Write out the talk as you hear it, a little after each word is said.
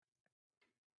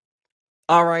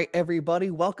All right, everybody,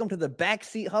 welcome to the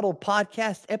Backseat Huddle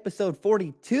Podcast, episode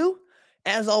 42.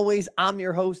 As always, I'm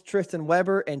your host, Tristan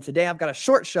Weber, and today I've got a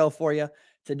short show for you.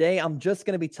 Today, I'm just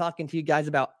going to be talking to you guys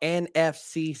about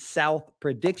NFC South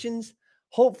predictions.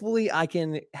 Hopefully, I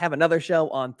can have another show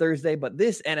on Thursday, but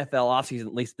this NFL offseason,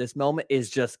 at least at this moment, is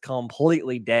just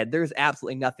completely dead. There's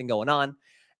absolutely nothing going on.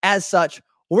 As such,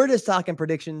 we're just talking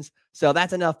predictions, so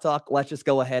that's enough talk. Let's just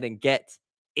go ahead and get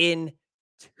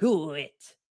into it.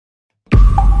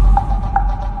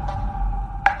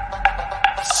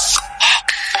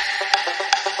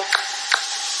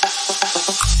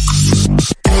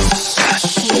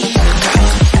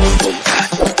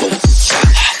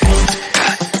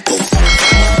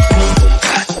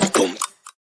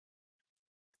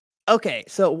 Okay,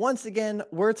 so once again,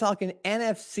 we're talking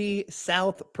NFC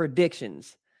South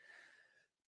predictions.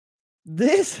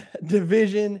 This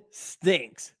division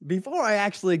stinks. Before I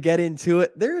actually get into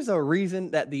it, there's a reason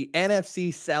that the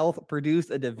NFC South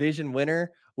produced a division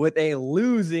winner with a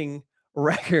losing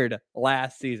record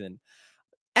last season.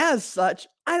 As such,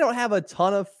 I don't have a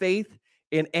ton of faith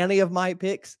in any of my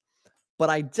picks, but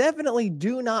I definitely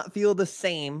do not feel the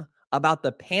same about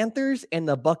the Panthers and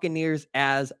the Buccaneers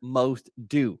as most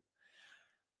do.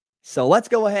 So let's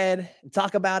go ahead and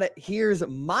talk about it. Here's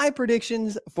my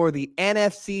predictions for the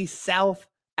NFC South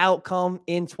outcome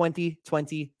in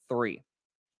 2023.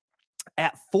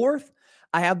 At fourth,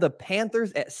 I have the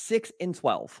Panthers at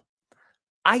 6-12.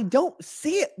 I don't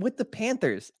see it with the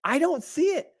Panthers. I don't see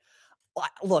it.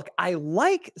 Look, I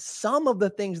like some of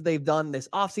the things they've done this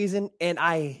offseason, and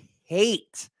I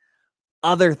hate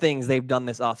other things they've done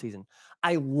this offseason.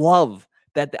 I love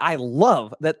that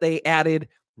they added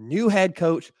new head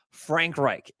coach Frank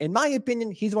Reich. In my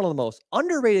opinion, he's one of the most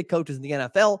underrated coaches in the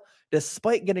NFL,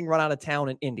 despite getting run out of town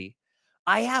in Indy.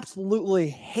 I absolutely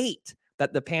hate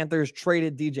that the Panthers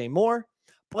traded DJ Moore,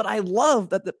 but I love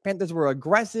that the Panthers were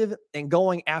aggressive and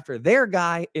going after their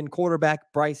guy in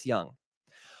quarterback Bryce Young.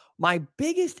 My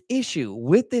biggest issue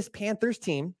with this Panthers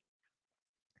team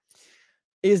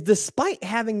is despite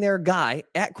having their guy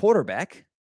at quarterback,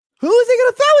 who is he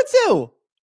going to throw it to?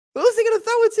 Who's he going to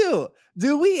throw it to?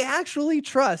 Do we actually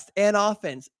trust an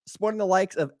offense sporting the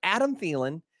likes of Adam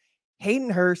Thielen, Hayden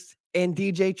Hurst, and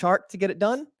DJ Chark to get it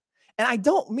done? And I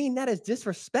don't mean that as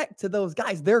disrespect to those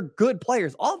guys. They're good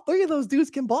players. All three of those dudes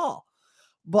can ball.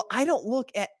 But I don't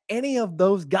look at any of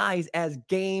those guys as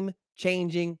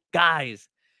game-changing guys.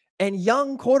 And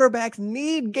young quarterbacks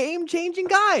need game-changing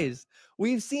guys.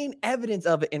 We've seen evidence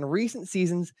of it in recent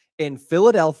seasons in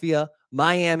Philadelphia,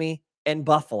 Miami, and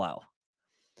Buffalo.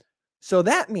 So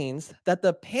that means that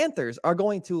the Panthers are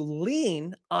going to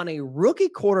lean on a rookie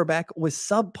quarterback with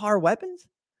subpar weapons.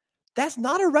 That's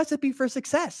not a recipe for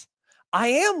success. I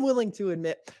am willing to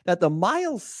admit that the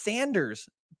Miles Sanders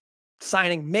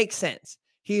signing makes sense.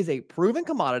 He is a proven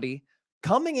commodity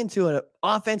coming into an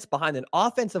offense behind an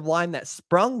offensive line that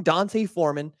sprung Dante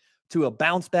Foreman to a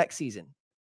bounce-back season.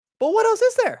 But what else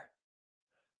is there?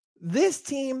 This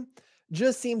team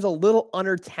just seems a little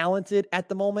under-talented at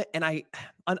the moment, and I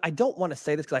don't want to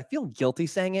say this because I feel guilty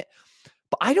saying it,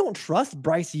 but I don't trust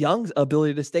Bryce Young's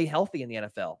ability to stay healthy in the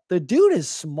NFL. The dude is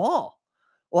small.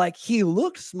 Like, he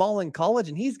looked small in college,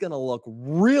 and he's going to look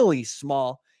really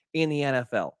small in the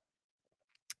NFL.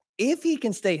 If he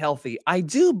can stay healthy, I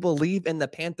do believe in the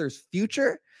Panthers'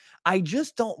 future. I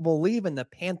just don't believe in the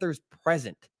Panthers'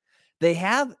 present. They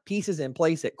have pieces in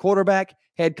place at quarterback,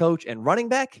 head coach, and running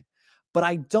back, but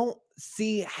I don't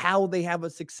see how they have a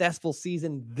successful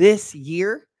season this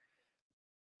year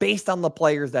based on the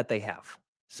players that they have.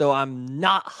 So I'm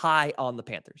not high on the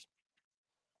Panthers.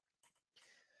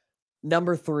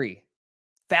 Number 3,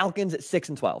 Falcons at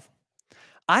 6-12.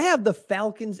 I have the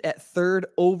Falcons at third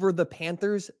over the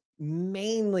Panthers,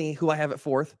 mainly who I have at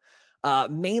fourth,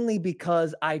 mainly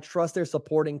because I trust their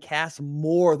supporting cast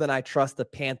more than I trust the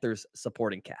Panthers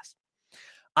supporting cast.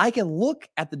 I can look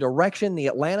at the direction the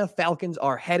Atlanta Falcons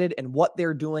are headed and what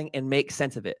they're doing and make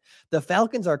sense of it. The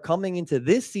Falcons are coming into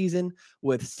this season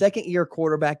with second-year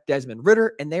quarterback Desmond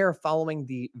Ridder, and they are following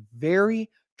the very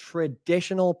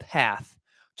traditional path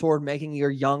toward making your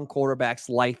young quarterback's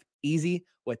life easy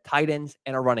with tight ends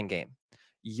and a running game.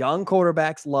 Young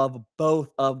quarterbacks love both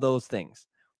of those things.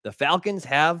 The Falcons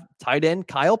have tight end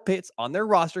Kyle Pitts on their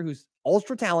roster, who's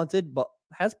ultra talented, but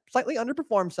has slightly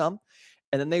underperformed some.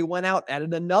 And then they went out,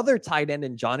 added another tight end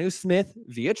in Jonnu Smith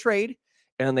via trade,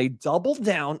 and then they doubled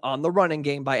down on the running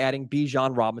game by adding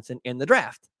Bijan Robinson in the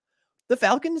draft. The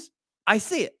Falcons, I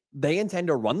see it. They intend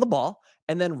to run the ball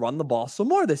and then run the ball some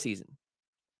more this season,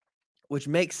 which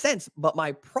makes sense. But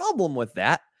my problem with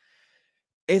that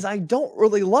is I don't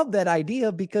really love that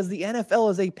idea because the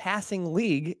NFL is a passing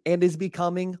league and is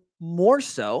becoming more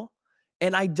so.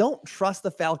 And I don't trust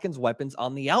the Falcons' weapons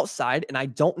on the outside, and I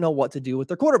don't know what to do with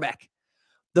their quarterback.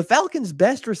 The Falcons'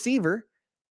 best receiver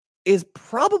is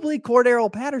probably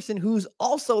Cordero Patterson, who's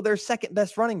also their second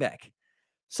best running back.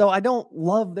 So I don't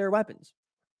love their weapons.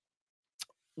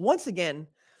 Once again,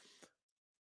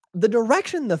 the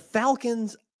direction the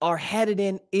Falcons are headed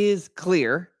in is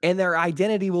clear, and their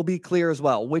identity will be clear as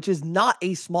well, which is not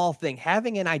a small thing.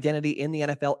 Having an identity in the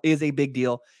NFL is a big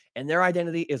deal, and their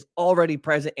identity is already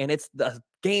present, and the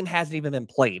game hasn't even been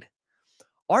played.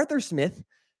 Arthur Smith,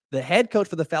 the head coach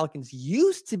for the Falcons,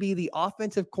 used to be the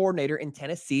offensive coordinator in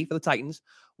Tennessee for the Titans,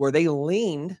 where they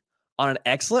leaned on an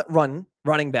excellent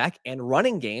running back and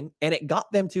running game, and it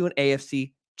got them to an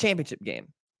AFC championship game.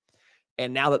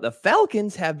 And now that the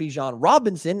Falcons have Bijan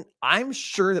Robinson, I'm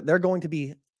sure that they're going to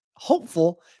be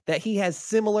hopeful that he has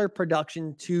similar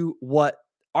production to what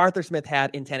Arthur Smith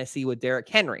had in Tennessee with Derrick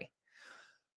Henry.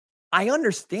 I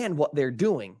understand what they're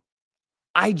doing.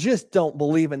 I just don't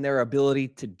believe in their ability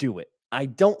to do it. I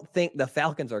don't think the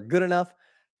Falcons are good enough.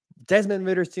 Desmond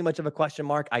Ridder's too much of a question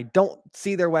mark. I don't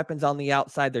see their weapons on the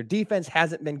outside. Their defense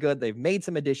hasn't been good. They've made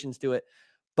some additions to it.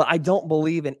 But I don't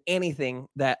believe in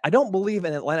I don't believe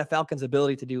in Atlanta Falcons'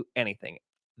 ability to do anything.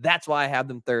 That's why I have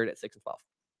them third at 6-12.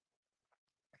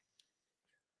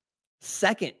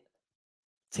 Second,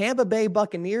 Tampa Bay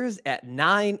Buccaneers at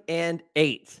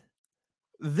 9-8.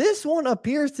 This one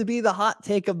appears to be the hot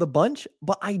take of the bunch,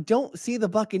 but I don't see the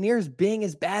Buccaneers being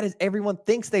as bad as everyone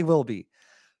thinks they will be.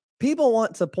 People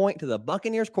want to point to the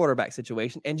Buccaneers quarterback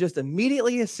situation and just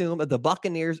immediately assume that the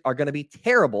Buccaneers are going to be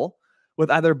terrible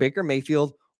with either Baker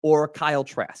Mayfield or Kyle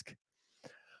Trask.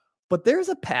 But there's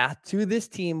a path to this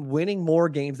team winning more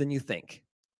games than you think.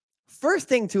 First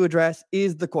thing to address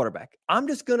is the quarterback. I'm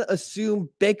just going to assume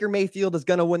Baker Mayfield is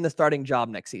going to win the starting job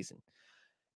next season.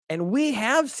 And we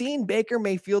have seen Baker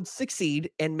Mayfield succeed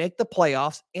and make the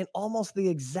playoffs in almost the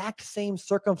exact same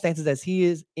circumstances as he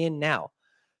is in now.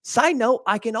 Side note,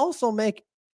 I can also make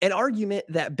an argument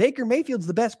that Baker Mayfield's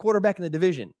the best quarterback in the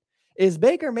division. Is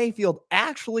Baker Mayfield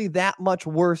actually that much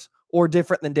worse or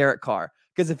different than Derek Carr?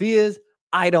 Because if he is,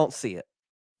 I don't see it.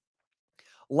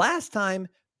 Last time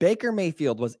Baker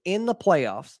Mayfield was in the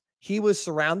playoffs, he was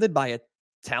surrounded by a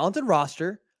talented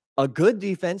roster, a good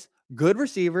defense, good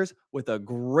receivers, with a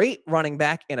great running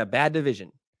back in a bad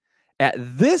division. At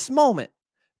this moment,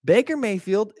 Baker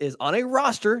Mayfield is on a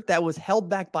roster that was held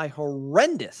back by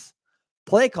horrendous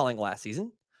play calling last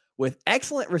season, with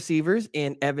excellent receivers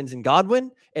in Evans and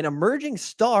Godwin, an emerging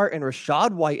star in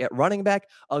Rachaad White at running back,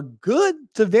 a good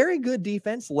to very good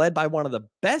defense led by one of the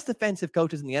best defensive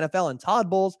coaches in the NFL and Todd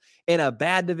Bowles in a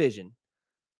bad division.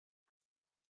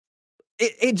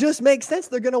 It just makes sense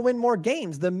they're going to win more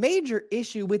games. The major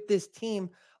issue with this team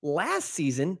last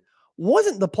season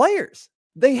wasn't the players.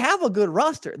 They have a good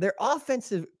roster. Their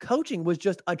offensive coaching was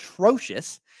just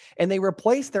atrocious, and they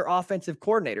replaced their offensive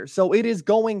coordinator. So it is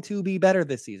going to be better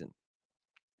this season.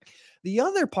 The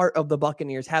other part of the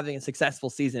Buccaneers having a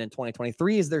successful season in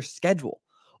 2023 is their schedule.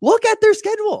 Look at their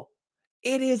schedule.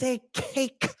 It is a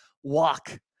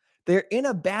cakewalk. They're in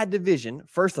a bad division,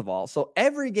 first of all, so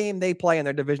every game they play in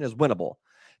their division is winnable.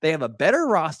 They have a better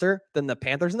roster than the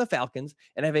Panthers and the Falcons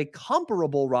and have a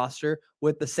comparable roster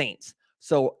with the Saints.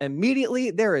 So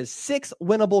immediately there is 6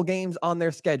 winnable games on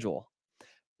their schedule.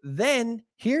 Then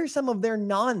here's some of their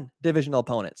non-divisional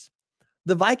opponents.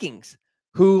 The Vikings,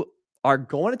 who are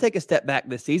going to take a step back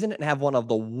this season and have one of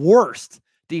the worst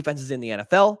defenses in the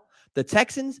NFL. The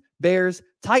Texans, Bears,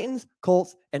 Titans,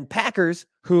 Colts, and Packers,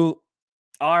 who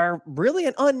are really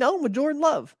an unknown with Jordan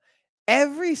Love.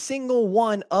 Every single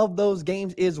one of those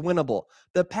games is winnable.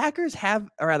 The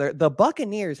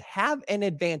Buccaneers have an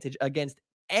advantage against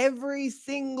every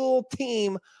single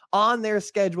team on their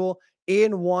schedule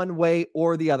in one way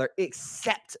or the other,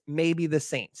 except maybe the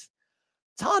Saints.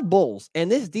 Todd Bowles and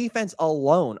this defense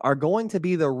alone are going to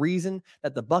be the reason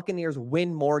that the Buccaneers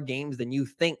win more games than you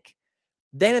think.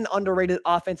 Then an underrated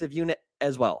offensive unit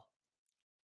as well.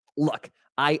 Look,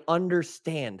 I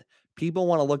understand people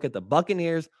want to look at the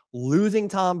Buccaneers losing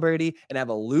Tom Brady and have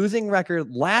a losing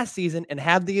record last season and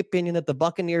have the opinion that the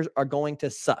Buccaneers are going to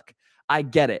suck. I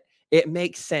get it. It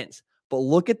makes sense. But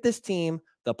look at this team,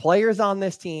 the players on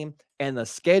this team, and the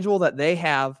schedule that they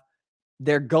have.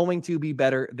 They're going to be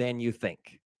better than you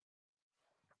think.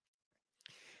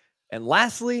 And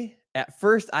lastly, at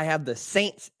first, I have the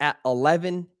Saints at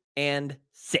 11-6.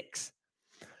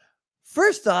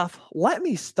 First off, let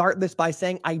me start this by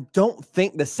saying I don't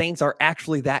think the Saints are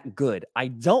actually that good. I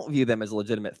don't view them as a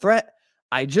legitimate threat.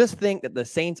 I just think that the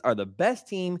Saints are the best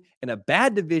team in a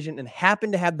bad division and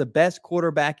happen to have the best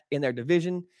quarterback in their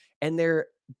division, and their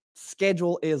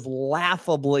schedule is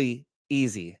laughably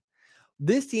easy.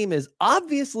 This team is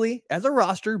obviously, as a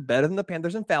roster, better than the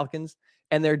Panthers and Falcons,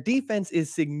 and their defense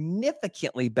is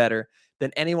significantly better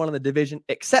than anyone in the division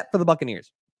except for the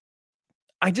Buccaneers.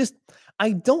 I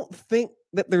don't think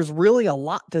that there's really a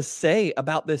lot to say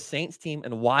about this Saints team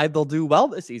and why they'll do well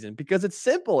this season, because it's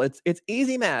simple. It's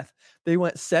easy math. They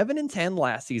went 7-10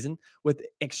 last season with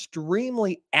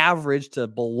extremely average to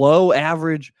below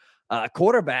average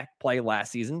quarterback play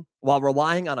last season while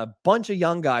relying on a bunch of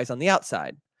young guys on the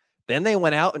outside. Then they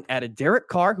went out and added Derek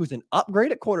Carr, who's an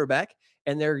upgrade at quarterback,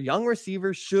 and their young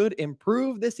receivers should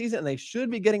improve this season, and they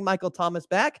should be getting Michael Thomas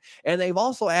back. And they've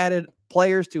also added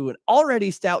players to an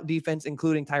already stout defense,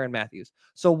 including Tyrann Mathieu.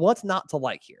 So what's not to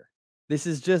like here?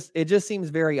 It just seems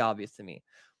very obvious to me.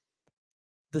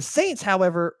 The Saints,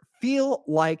 however, feel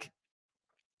like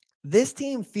this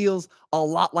team feels a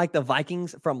lot like the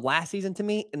Vikings from last season to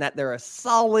me, in that they're a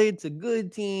solid to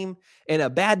good team in a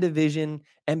bad division.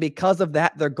 And because of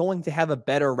that, they're going to have a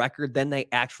better record than they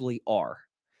actually are.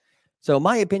 So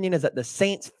my opinion is that the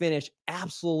Saints finish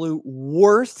absolute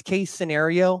worst case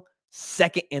scenario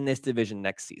second in this division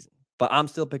next season. But I'm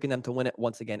still picking them to win it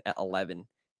once again at 11-6.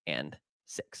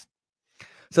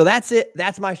 So that's it.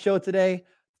 That's my show today.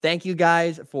 Thank you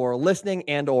guys for listening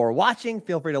and or watching.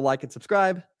 Feel free to like and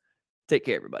subscribe. Take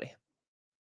care, everybody.